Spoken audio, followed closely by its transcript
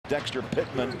Dexter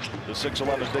Pittman, the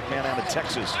 6'11" big man out of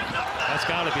Texas. That's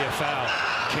got to be a foul.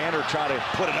 Kanter trying to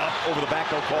put it up over the back,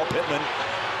 no call. Pittman.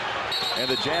 And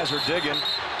the Jazz are digging.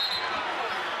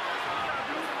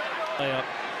 Layup.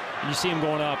 You see him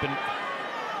going up, and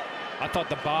I thought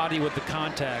the body with the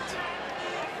contact.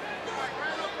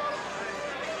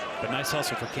 But nice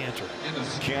hustle for Kanter.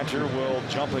 Kanter will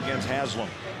jump against Haslam.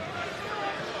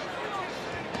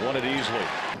 Won it easily.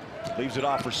 Leaves it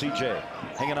off for CJ.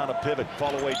 Hanging on a pivot.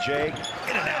 Fall away Jay.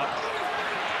 In and out.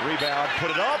 Rebound.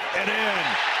 Put it up and in.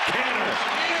 Kanter.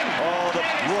 Oh, the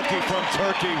rookie from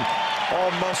Turkey.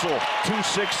 All muscle.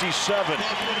 267.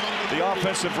 The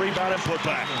offensive rebound and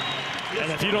putback. And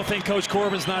if you don't think Coach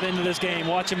Corbin's not into this game,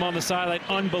 watch him on the sideline.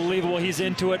 Unbelievable. He's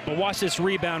into it. But watch this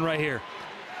rebound right here.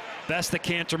 That's the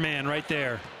Kanter man right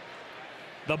there.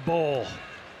 The bull.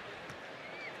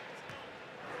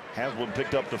 Haslam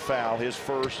picked up the foul, his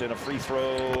first, and a free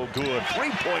throw. Good.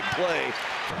 Three-point play.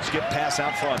 Skip pass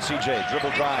out front. CJ,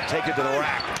 dribble drive, take it to the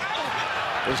rack.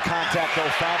 There's contact, no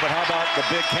foul, but how about the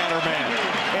big Kanter man?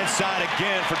 Inside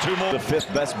again for two more. The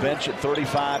fifth best bench at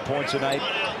 35 points a night.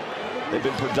 They've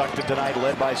been productive tonight,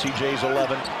 led by CJ's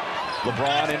 11.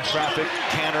 LeBron in traffic.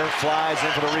 Kanter flies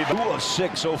in for the rebound. 2 of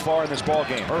 6 so far in this ball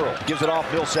game. Earl gives it off.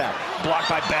 Millsap blocked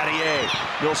by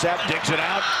Battier. Millsap digs it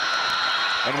out.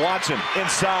 And Watson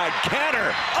inside.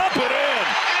 Kanter up and in.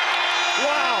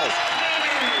 Wow.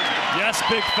 Yes,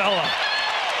 big fella.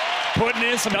 Putting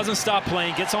in some, doesn't stop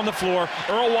playing, gets on the floor.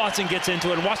 Earl Watson gets into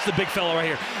it, and watch the big fella right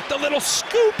here. The little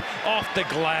scoop off the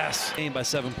glass. Game by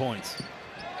 7 points.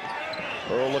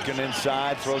 Earl looking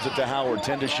inside, throws it to Howard.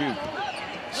 10 to shoot.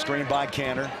 Screen by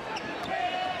Kanter.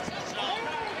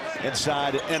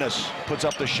 Inside, Enes puts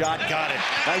up the shot. Got it.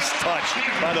 Nice touch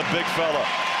by the big fella.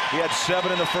 He had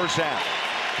 7 in the first half.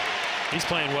 He's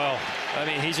playing well. I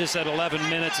mean, he's just at 11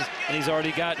 minutes, and he's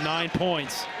already got 9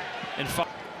 points and 5.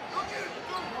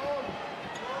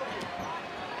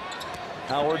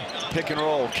 Howard, pick and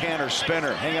roll. Kanter,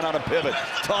 spinner, hanging on a pivot.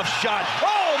 Tough shot.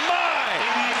 Oh, my!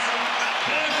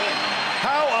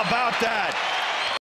 How about that?